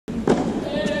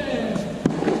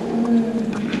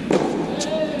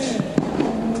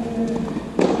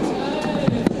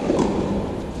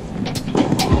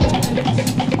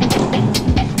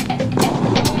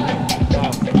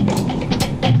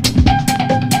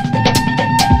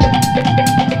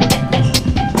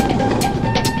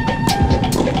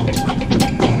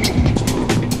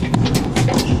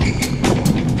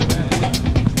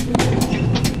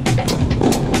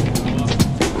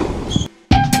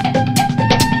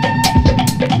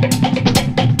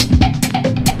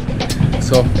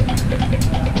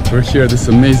We're here at this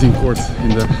amazing court in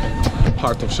the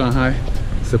heart of Shanghai.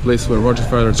 It's a place where Roger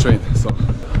Federer trained, so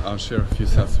I'll share a few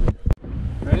sets with you.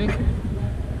 Ready?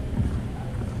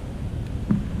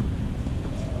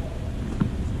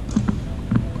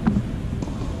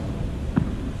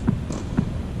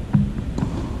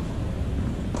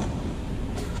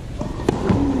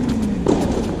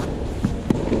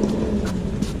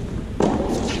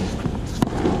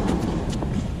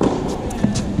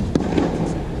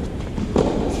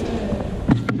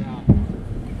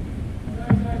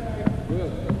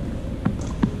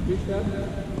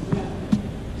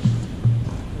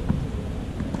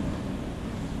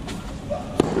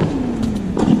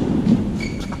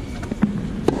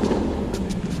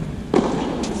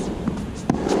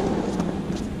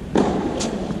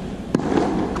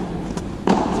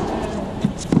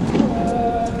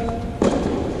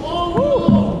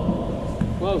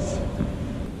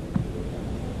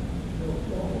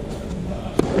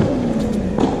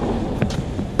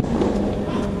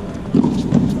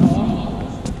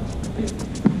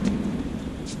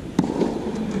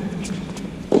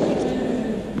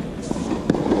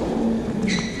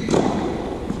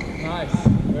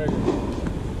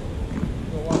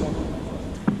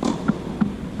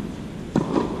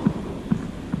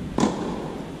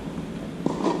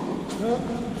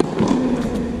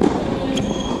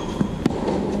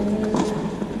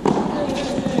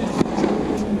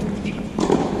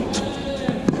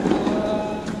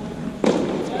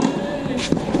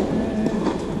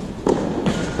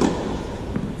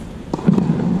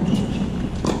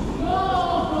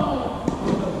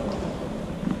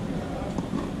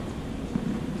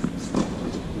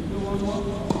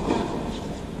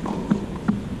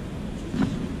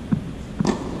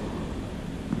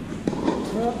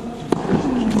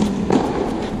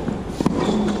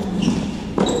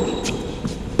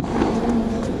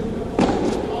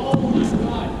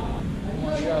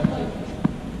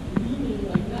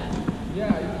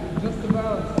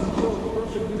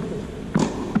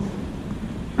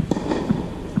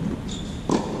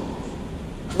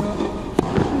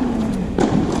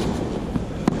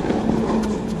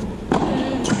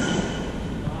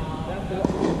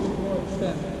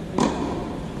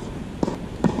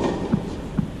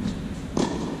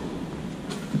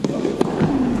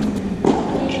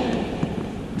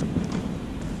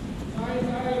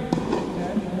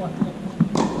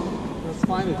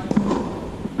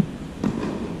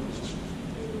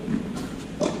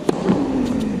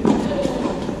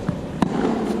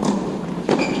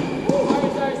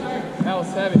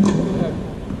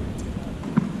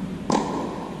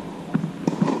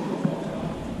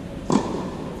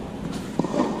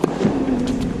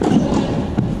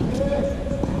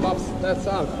 That's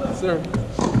out, sir.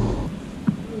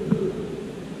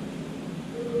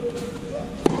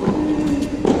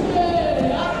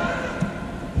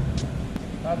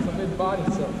 That's a big body,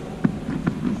 sir.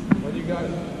 What do you got?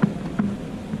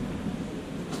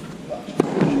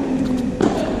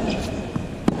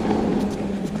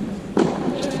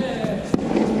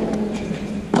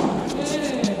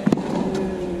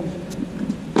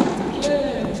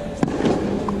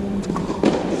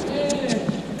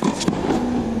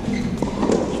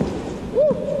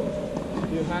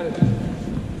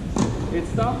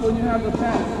 It's tough when you have the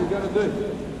chance, you gotta do it.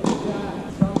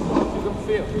 Some stuff you don't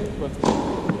feel, but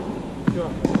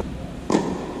sure.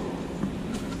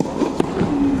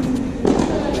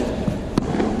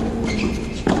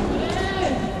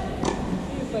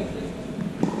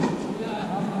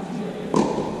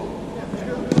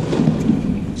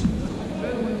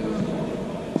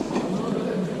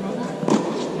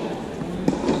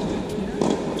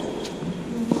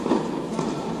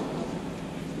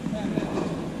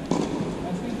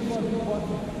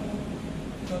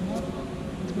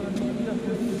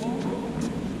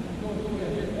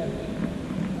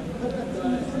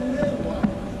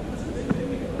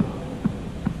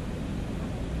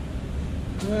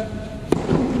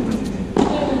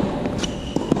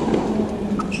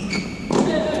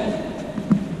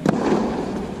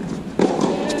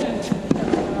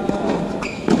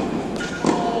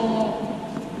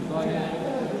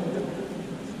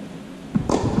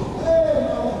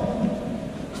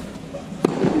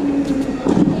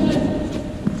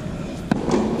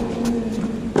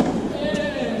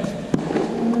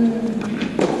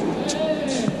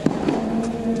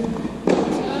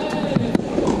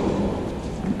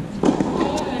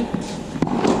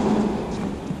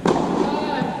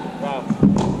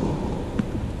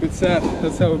 Set.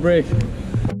 Let's have a break.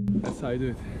 That's how I do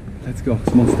it. Let's go.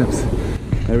 Small steps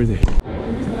every day. You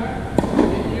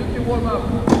can warm up.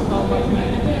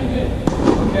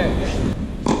 Okay.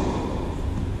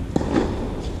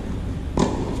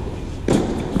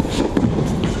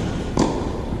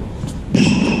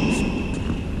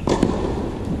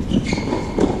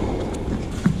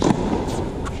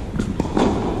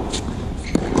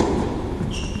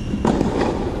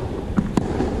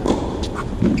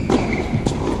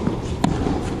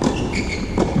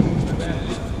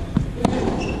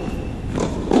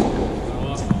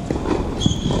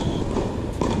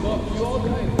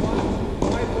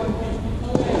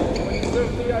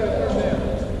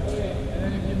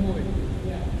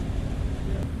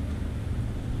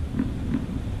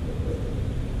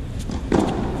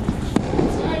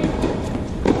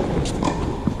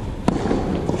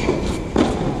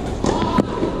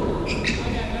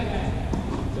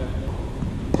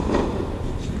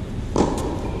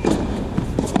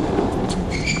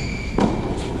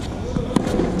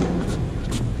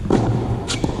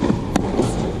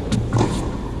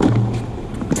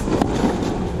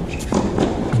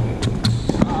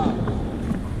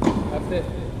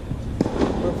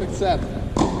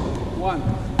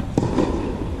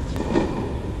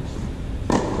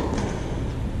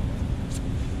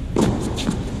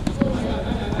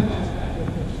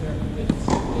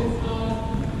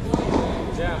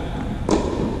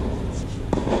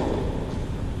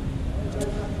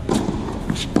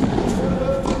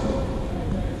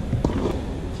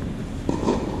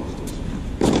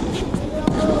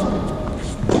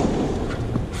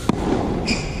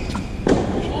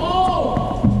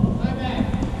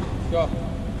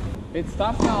 It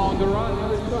stops now on the run, the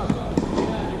other shot. You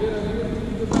gotta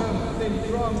keep the balance, stay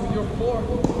strong with your core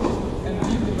and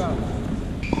keep the balance.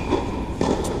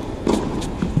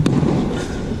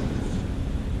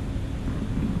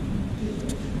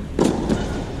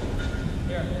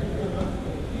 Here.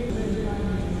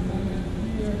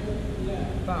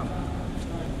 Bam.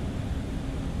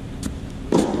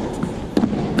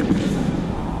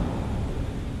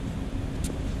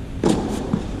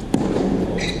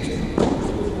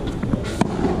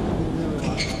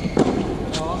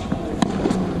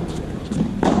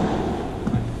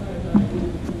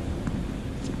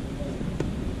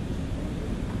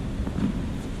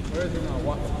 Where is it now?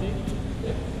 Walk the feet?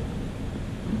 Yeah.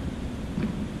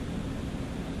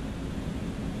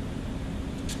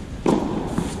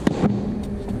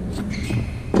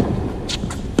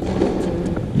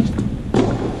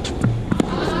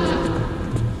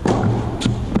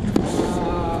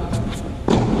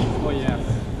 Oh yes,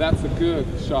 that's a good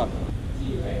shot.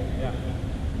 Yeah.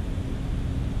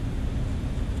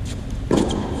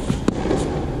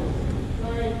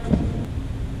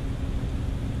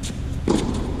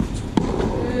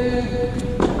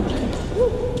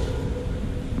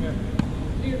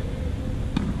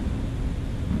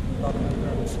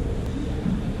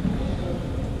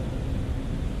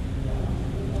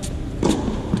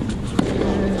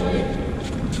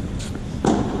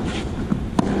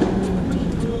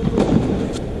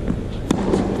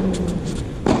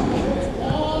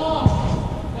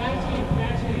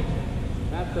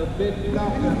 That's a bit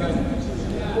tough, like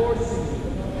forcing.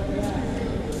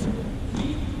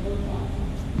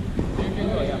 You can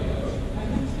go, yeah.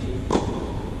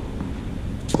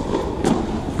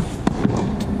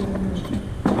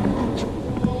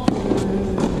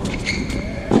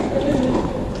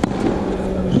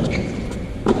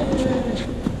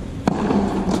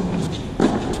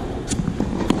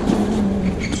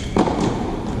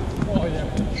 Oh yeah.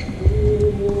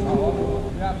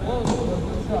 Yeah, close.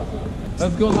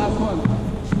 Let's go, last one.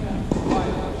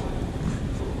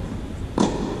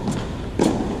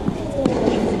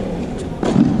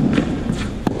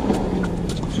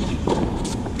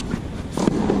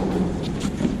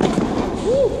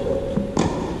 Woo!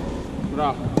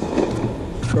 Bravo.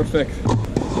 Perfect.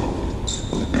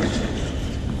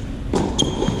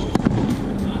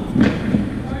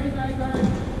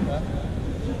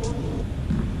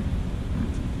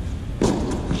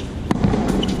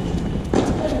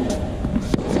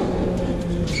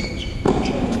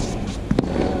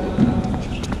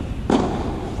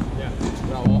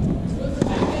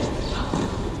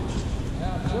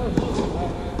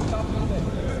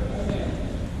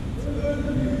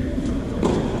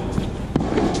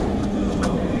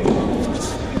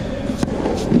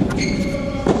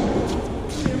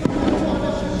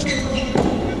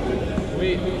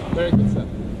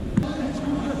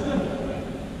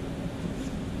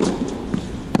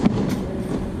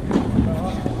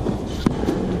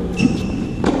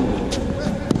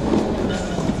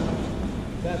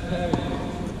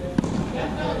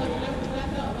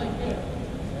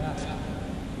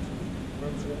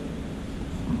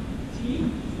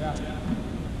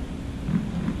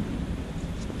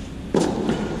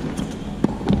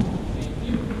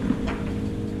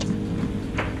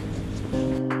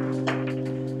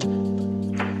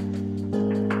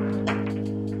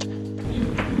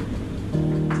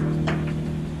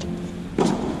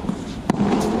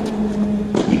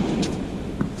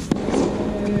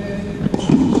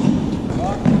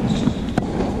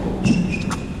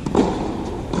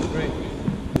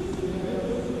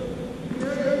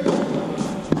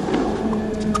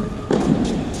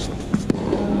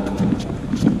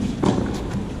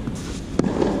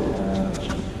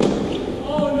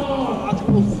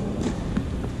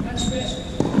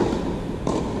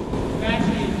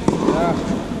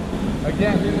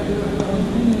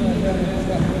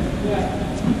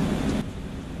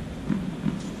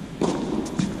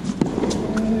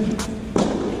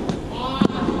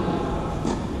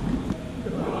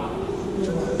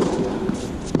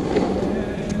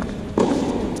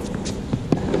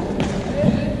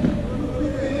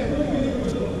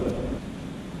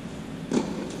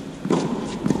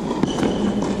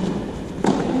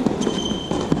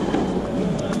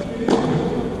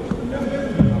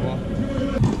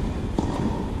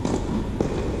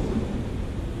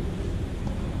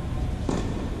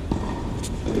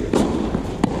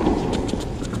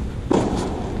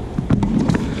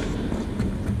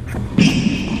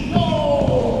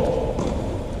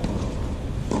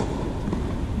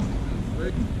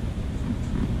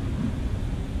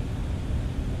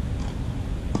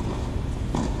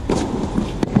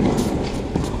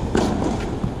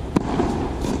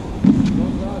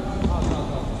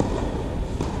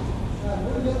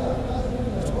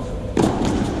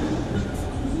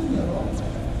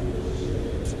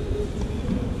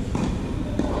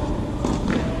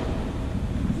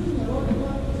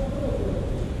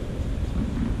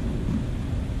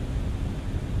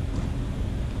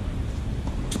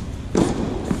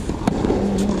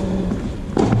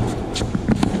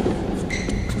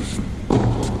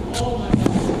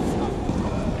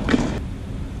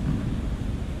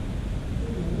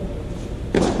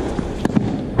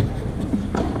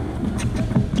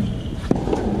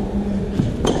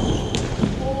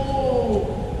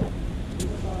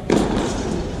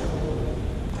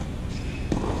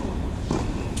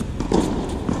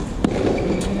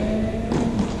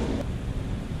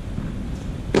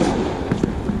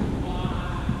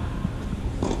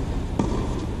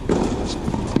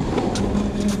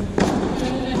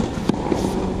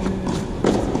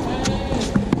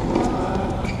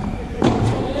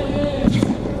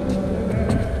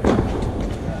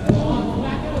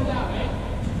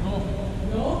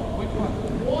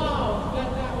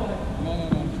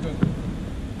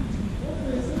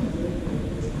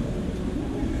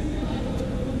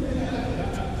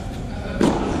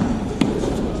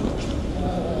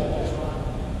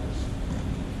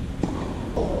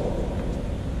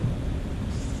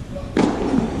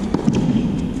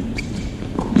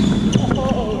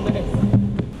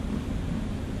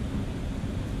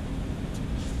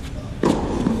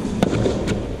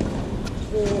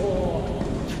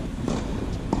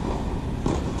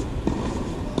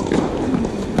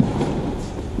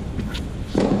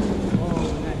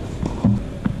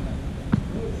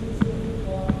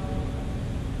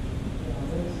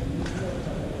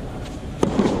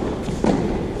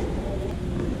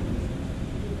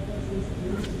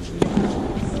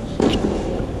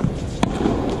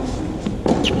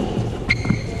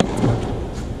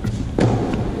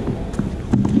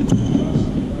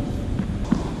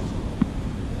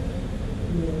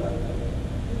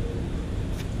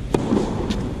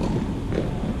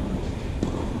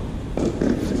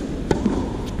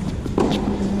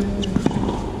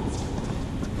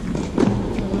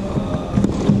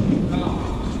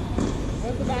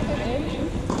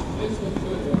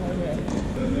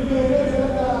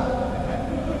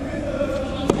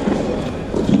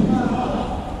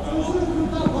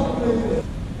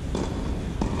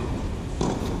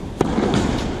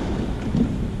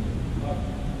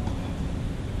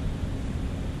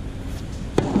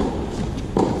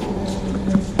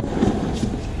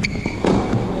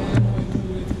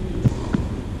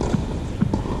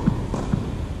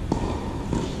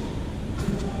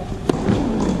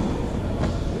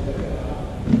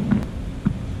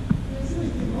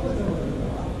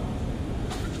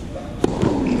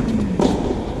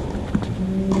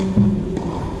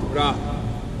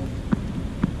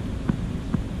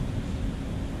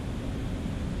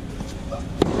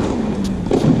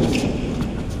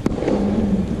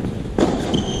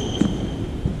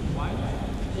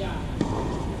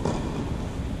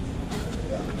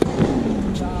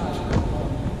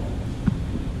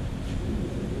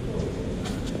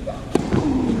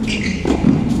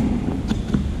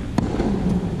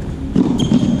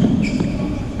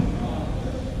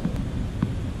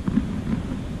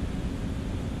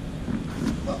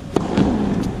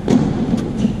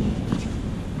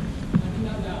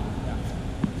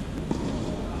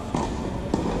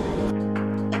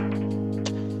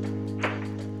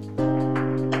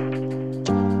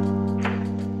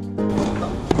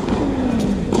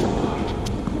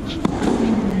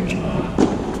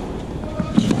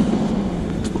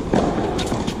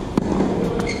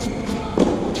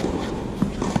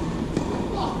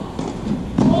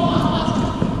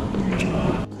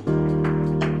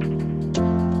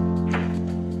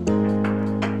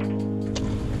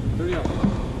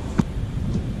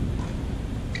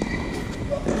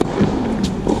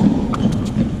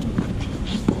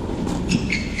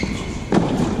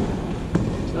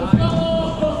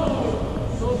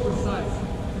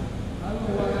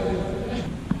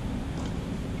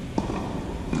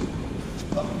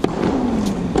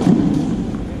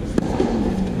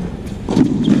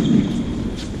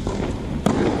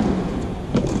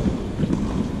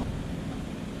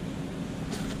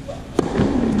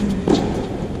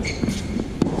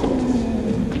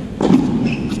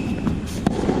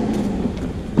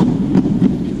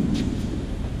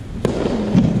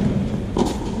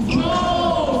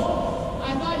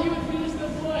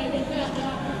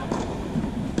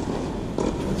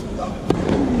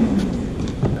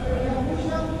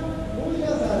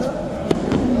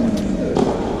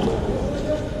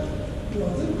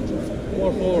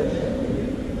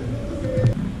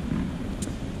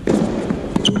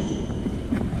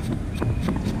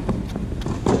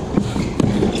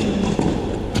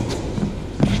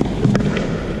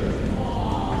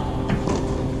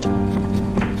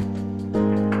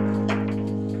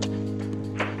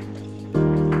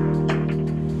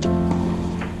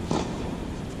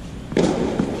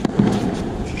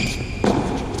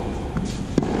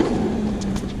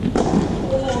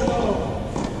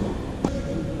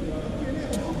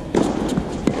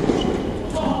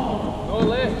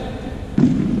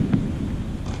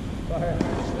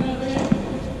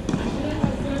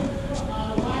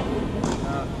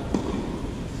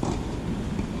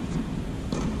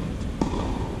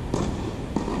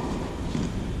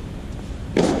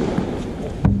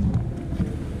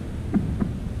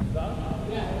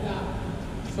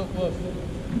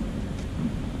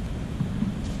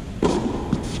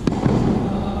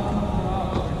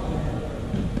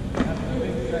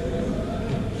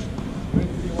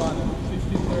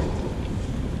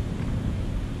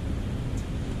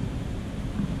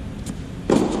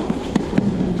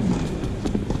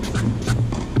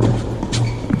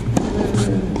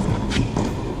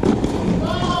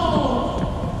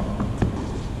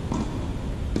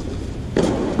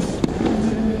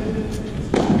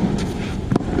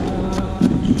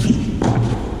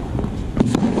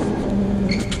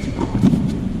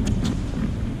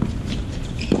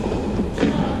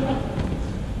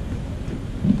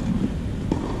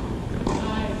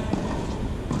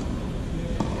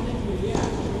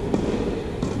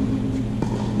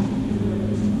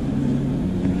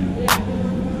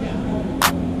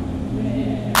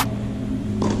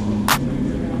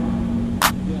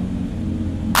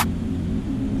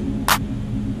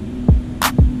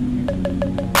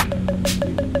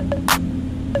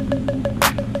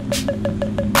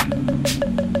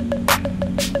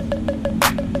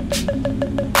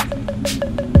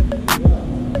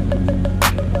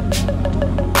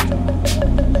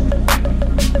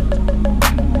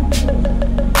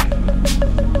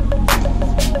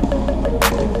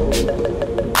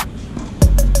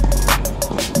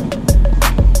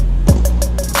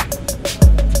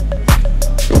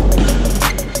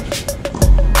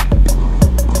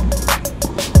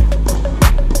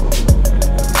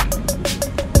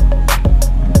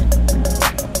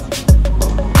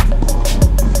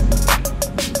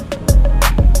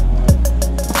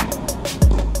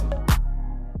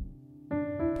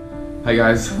 Hi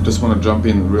guys, just want to jump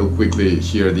in real quickly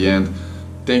here at the end.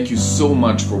 Thank you so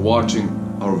much for watching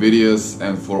our videos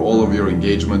and for all of your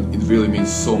engagement. It really means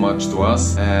so much to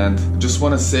us. And just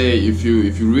want to say, if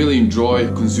you really enjoy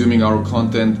consuming our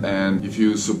content and if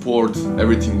you support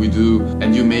everything we do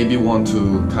and you maybe want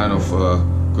to kind of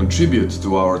contribute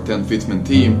to our TENFITMEN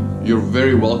team, you're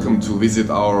very welcome to visit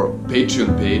our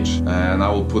Patreon page, and I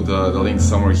will put the link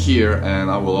somewhere here, and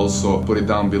I will also put it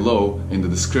down below in the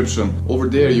description. Over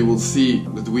there you will see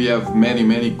that we have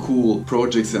many cool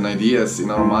projects and ideas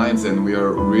in our minds, and we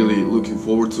are really looking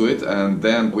forward to it. And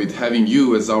then with having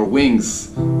you as our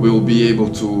wings, we will be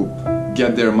able to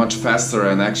get there much faster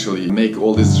and actually make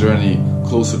all this journey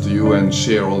closer to you and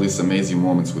share all these amazing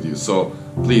moments with you. So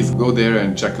please go there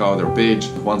and check out our page.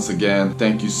 Once again,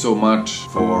 thank you so much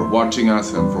for watching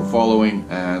us and for following,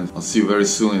 and I'll see you very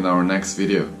soon in our next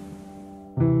video.